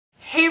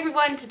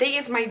everyone, today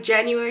is my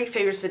January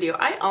favorites video.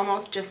 I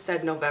almost just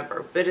said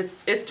November, but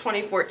it's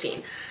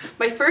 2014.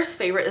 My first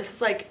favorite, this is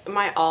like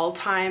my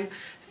all-time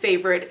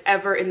favorite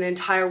ever in the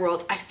entire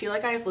world. I feel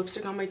like I have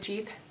lipstick on my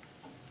teeth,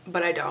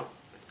 but I don't.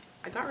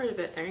 I got rid of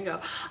it, there you go.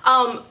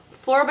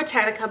 Flora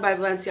Botanica by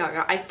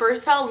Balenciaga. I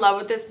first fell in love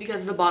with this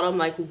because of the bottle. I'm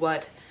like,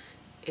 what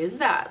is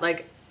that?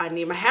 Like, I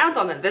need my hands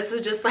on it. This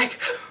is just like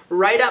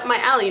right up my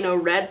alley, you know,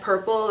 red,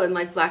 purple, and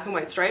like black and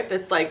white stripe.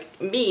 It's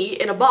like me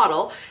in a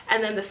bottle.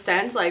 And then the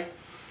scent, like,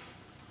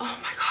 oh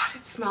my god,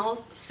 it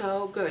smells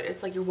so good.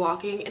 It's like you're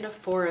walking in a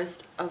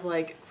forest of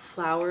like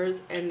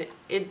flowers, and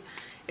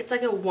it's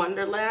like a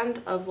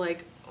wonderland of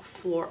like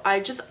floor.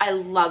 I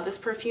love this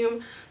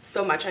perfume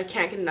so much. I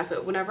can't get enough of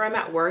it. Whenever I'm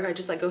at work, I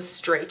just like go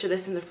straight to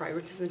this in the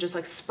fragrances and just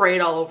like spray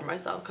it all over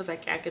myself because I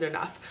can't get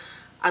enough.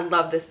 I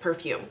love this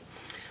perfume.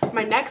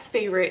 My next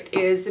favorite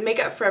is the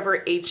Makeup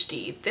Forever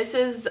HD. This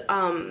is,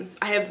 I'm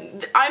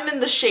in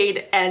the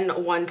shade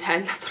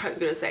N110, that's what I was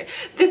gonna say.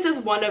 This is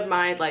one of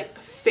my like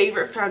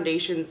favorite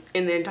foundations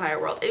in the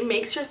entire world. It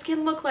makes your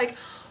skin look like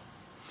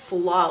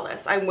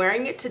flawless. I'm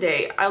wearing it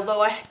today,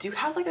 although I do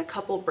have like a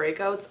couple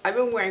breakouts. I've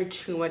been wearing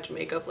too much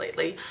makeup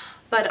lately,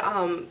 but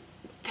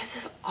this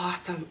is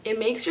awesome. It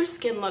makes your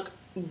skin look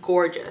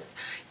gorgeous.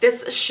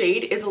 This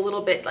shade is a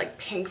little bit like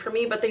pink for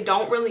me, but they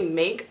don't really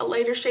make a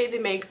lighter shade. They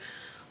make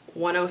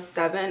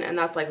 107, and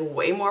that's like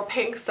way more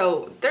pink,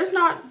 so there's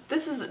not,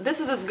 this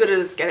is as good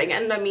as it's getting.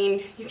 And I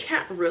mean, you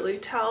can't really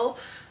tell.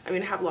 I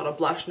mean, I have a lot of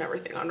blush and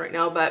everything on right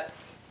now, but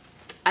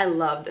I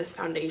love this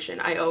foundation.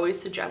 I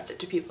always suggest it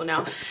to people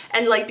now,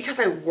 and like because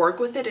I work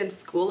with it in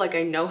school, like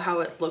I know how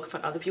it looks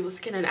on other people's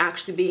skin, and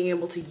actually being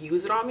able to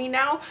use it on me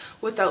now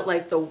without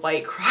like the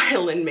white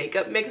Kryolan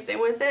makeup mixed in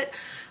with it,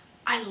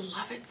 I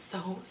love it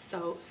so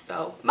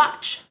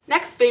much.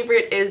 Next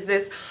favorite is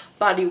this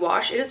body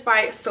wash. It is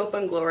by Soap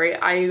 & Glory.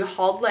 I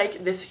hauled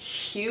like this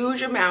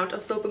huge amount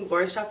of Soap &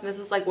 Glory stuff, and this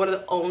is like one of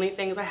the only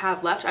things I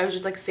have left. I was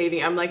just like saving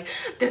it. I'm like,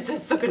 this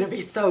is gonna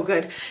be so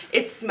good.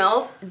 It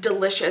smells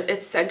delicious.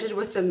 It's scented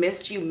with the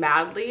Mist You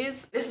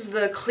Madlies. This is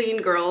the Clean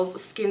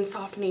Girls Skin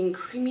Softening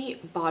Creamy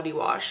Body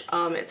Wash.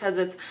 It says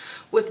it's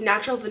with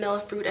natural vanilla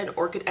fruit and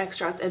orchid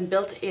extracts and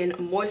built-in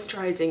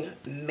moisturizing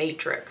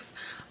matrix.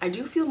 I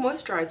do feel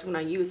moisturized when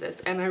I use this,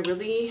 and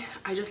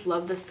I just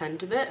love the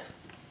scent of it.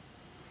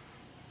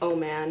 Oh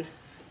man,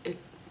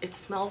 it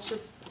smells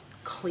just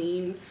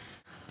clean.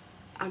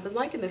 I've been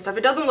liking this stuff.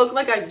 It doesn't look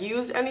like I've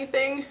used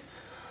anything,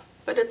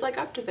 but it's like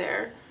up to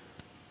there.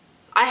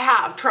 I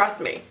have,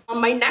 trust me.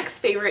 My next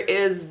favorite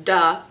is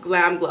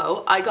Glam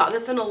Glow. I got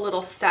this in a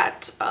little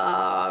set,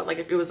 like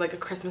it was like a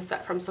Christmas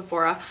set from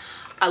Sephora.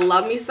 I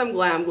love me some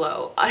Glam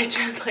Glow. I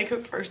did like a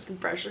first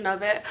impression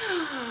of it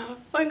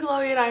when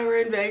Chloe and I were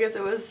in Vegas.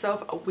 It was so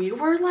fun. We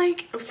were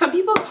like, some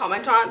people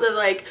comment on it that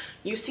like,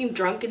 you seem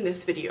drunk in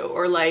this video,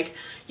 or like,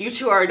 you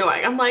two are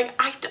annoying. I'm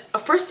like,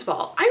 first of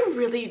all, I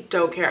really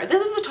don't care.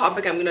 This is the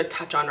topic I'm gonna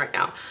touch on right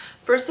now.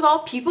 First of all,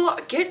 people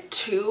get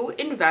too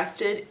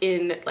invested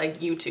in like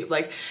YouTube.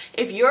 Like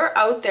if you're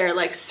out there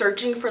like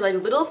searching for like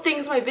little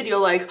things in my video,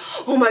 like,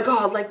 oh my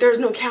god, like there's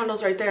no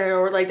candles right there,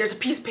 or like there's a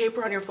piece of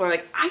paper on your floor,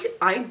 like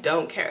I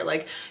don't care.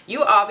 Like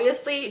you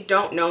obviously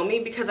don't know me,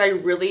 because I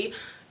really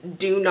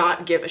do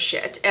not give a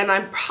shit, and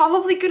I'm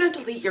probably gonna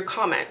delete your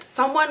comment.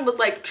 Someone was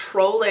like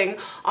trolling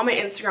on my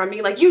Instagram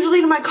being like, you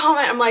deleted my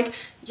comment. I'm like,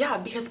 yeah,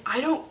 because I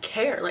don't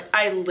care. Like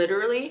I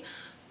literally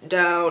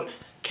don't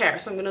care,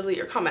 so I'm gonna delete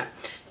your comment.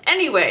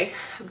 Anyway,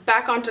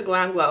 back onto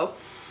Glam Glow.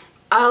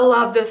 I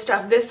love this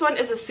stuff. This one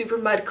is a super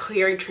mud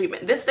clearing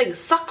treatment. This thing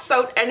sucks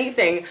out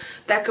anything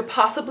that could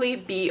possibly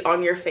be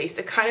on your face.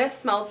 It kind of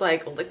smells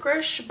like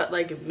licorice, but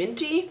like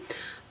minty.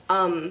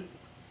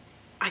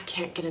 I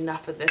can't get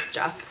enough of this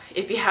stuff.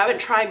 If you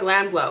haven't tried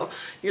Glam Glow,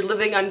 you're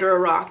living under a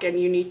rock, and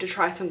you need to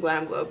try some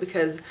Glam Glow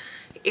because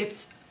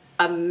it's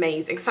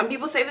amazing. Some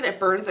people say that it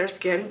burns their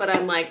skin, but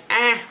I'm like,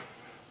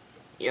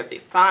 you'll be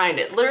fine.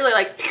 It literally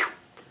like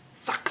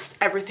sucks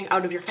everything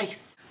out of your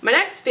face. My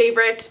next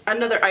favorite,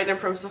 another item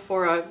from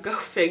Sephora, go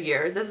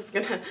figure. This is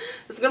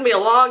gonna be a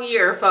long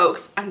year,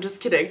 folks. I'm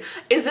just kidding.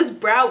 Is this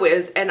Brow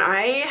Wiz, and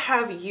I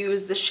have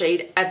used the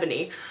shade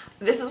Ebony.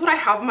 This is what I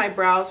have on my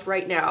brows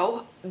right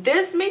now.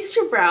 This makes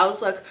your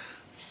brows look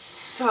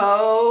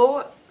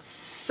so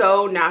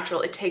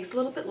natural. It takes a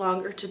little bit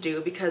longer to do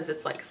because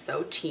it's like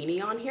so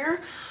teeny on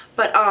here,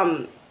 but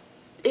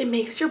it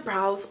makes your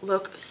brows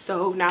look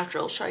so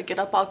natural. Should I get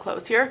up all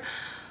close here?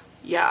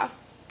 Yeah.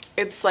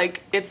 It's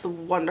like, it's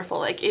wonderful.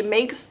 Like it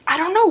makes, I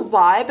don't know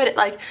why, but it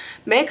like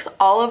makes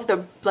all of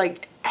the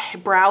like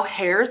brow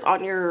hairs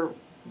on your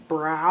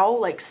brow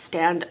like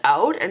stand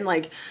out, and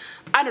like,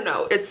 I don't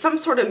know, it's some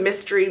sort of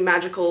mystery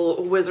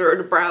magical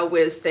wizard Brow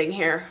Wiz thing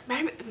here.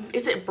 Maybe,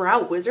 is it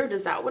Brow Wizard?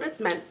 Is that what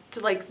it's meant to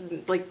like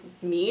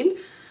mean?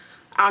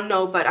 I don't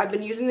know, but I've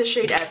been using the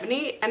shade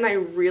Ebony, and I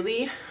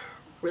really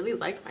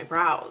like my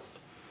brows.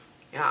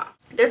 Yeah.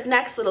 This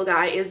next little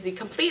guy is the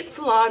Complete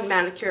Salon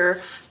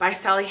Manicure by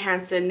Sally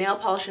Hansen nail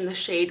polish in the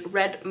shade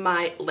Red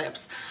My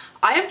Lips.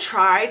 I have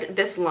tried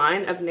this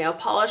line of nail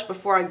polish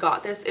before I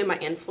got this in my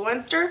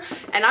Influencer,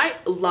 and I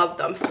love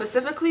them,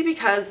 specifically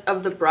because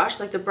of the brush.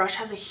 Like, the brush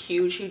has a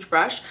huge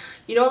brush.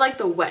 You know, like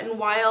the Wet n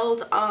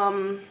Wild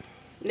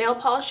nail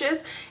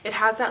polishes, it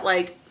has that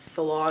like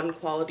salon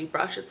quality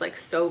brush. It's like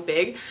so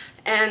big,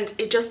 and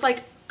it just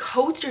like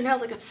coats your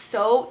nails. Like, it's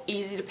so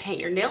easy to paint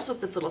your nails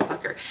with this little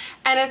sucker,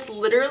 and it's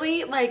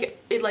literally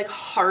like, it like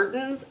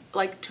hardens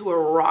like to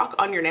a rock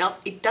on your nails.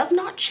 It does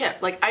not chip.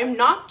 Like, I'm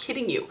not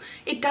kidding you,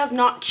 it does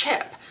not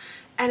chip.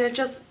 And it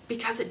just,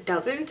 because it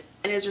doesn't,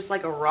 and it's just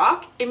like a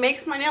rock, it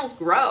makes my nails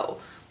grow.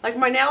 Like,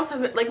 my nails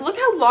have, like, look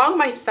how long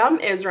my thumb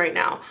is right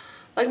now.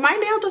 Like, my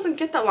nail doesn't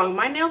get that long.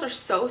 My nails are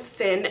so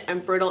thin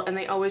and brittle, and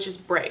they always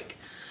just break.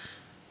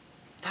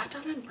 That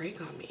doesn't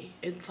break on me.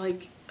 It's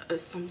like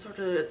some sort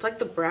of, it's like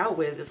the Brow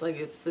Wiz. It's like,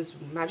 it's this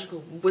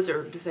magical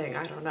wizard thing.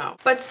 I don't know.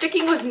 But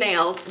sticking with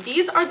nails,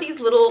 these are these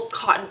little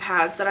cotton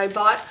pads that I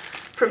bought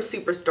from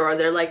Superstore.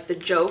 They're like the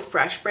Joe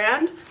Fresh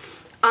brand.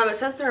 It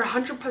says they're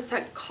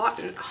 100%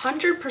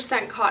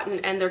 cotton,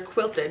 and they're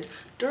quilted,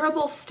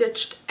 durable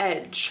stitched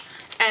edge.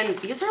 And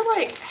these are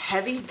like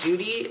heavy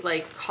duty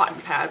like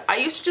cotton pads. I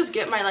used to just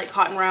get my like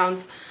cotton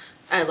rounds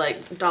at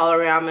like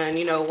Dollarama and,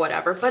 you know,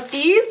 whatever, but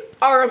these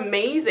are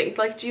amazing.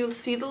 Like, do you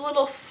see the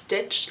little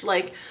stitched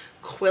like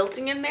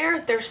quilting in there?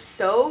 They're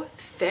so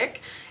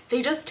thick.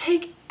 They just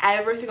take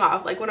everything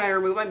off. Like, when I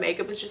remove my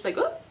makeup, it's just like,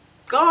 oh,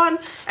 gone.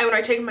 And when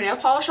I take my nail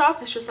polish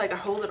off, it's just like I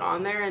hold it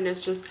on there and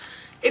it's just,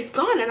 it's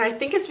gone. And I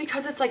think it's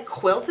because it's like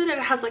quilted and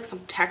it has like some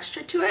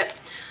texture to it.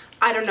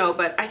 I don't know,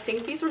 but I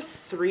think these were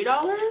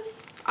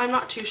 $3. I'm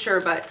not too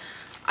sure, but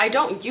I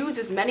don't use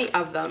as many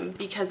of them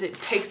because it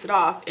takes it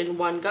off in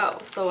one go.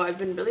 So I've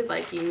been really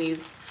liking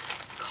these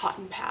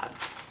cotton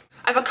pads.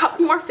 I have a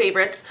couple more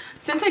favorites.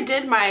 Since I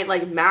did my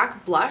like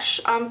MAC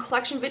blush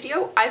collection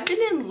video, I've been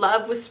in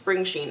love with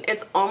Spring Sheen.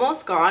 It's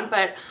almost gone,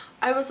 but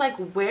I was like,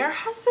 where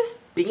has this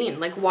been?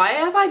 Like, why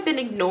have I been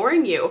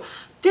ignoring you?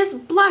 This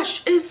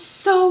blush is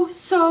so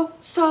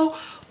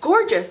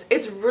gorgeous.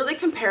 It's really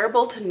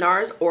comparable to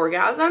NARS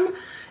Orgasm.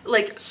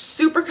 Like,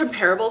 super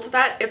comparable to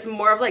that. It's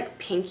more of like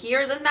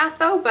pinkier than that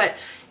though, but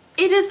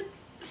it is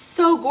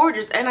so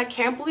gorgeous, and I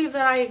can't believe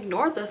that I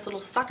ignored this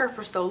little sucker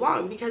for so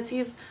long because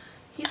he's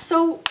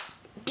so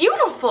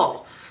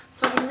beautiful.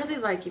 So I'm really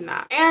liking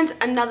that. And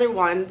another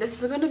one,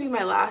 this is going to be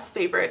my last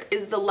favorite,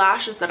 is the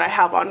lashes that I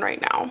have on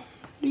right now.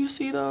 Do you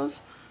see those?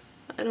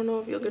 I don't know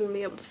if you're going to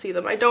be able to see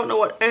them. I don't know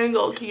what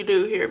angle to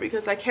do here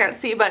because I can't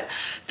see, but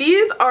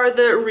these are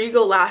the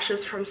Regal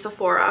lashes from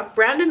Sephora.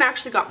 Brandon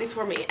actually got these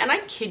for me, and I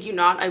kid you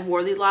not, I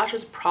wore these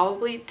lashes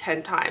probably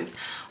 10 times.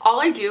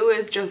 All I do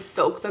is just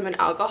soak them in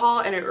alcohol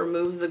and it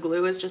removes the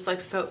glue. It's just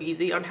like so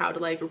easy on how to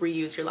like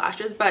reuse your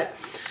lashes, but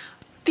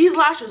these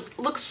lashes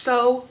look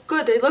so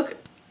good. They look,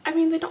 I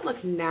mean, they don't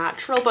look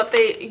natural,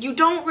 but you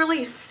don't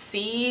really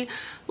see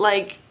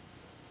like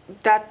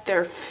that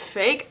they're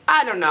fake.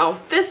 I don't know,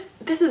 this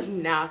is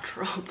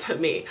natural to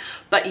me.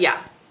 But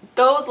yeah,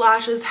 those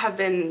lashes have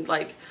been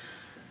like,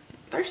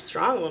 they're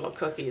strong little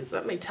cookies,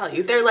 let me tell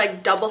you. They're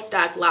like double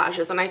stacked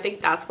lashes, and I think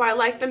that's why I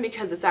like them,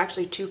 because it's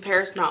actually 2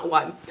 pairs, not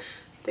 1.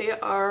 They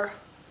are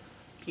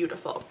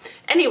beautiful.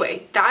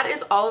 Anyway, that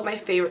is all of my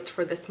favorites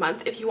for this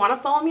month. If you want to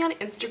follow me on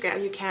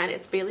Instagram, you can.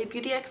 It's Bailey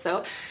Beauty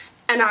XO,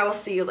 and I will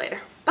see you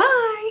later.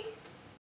 Bye.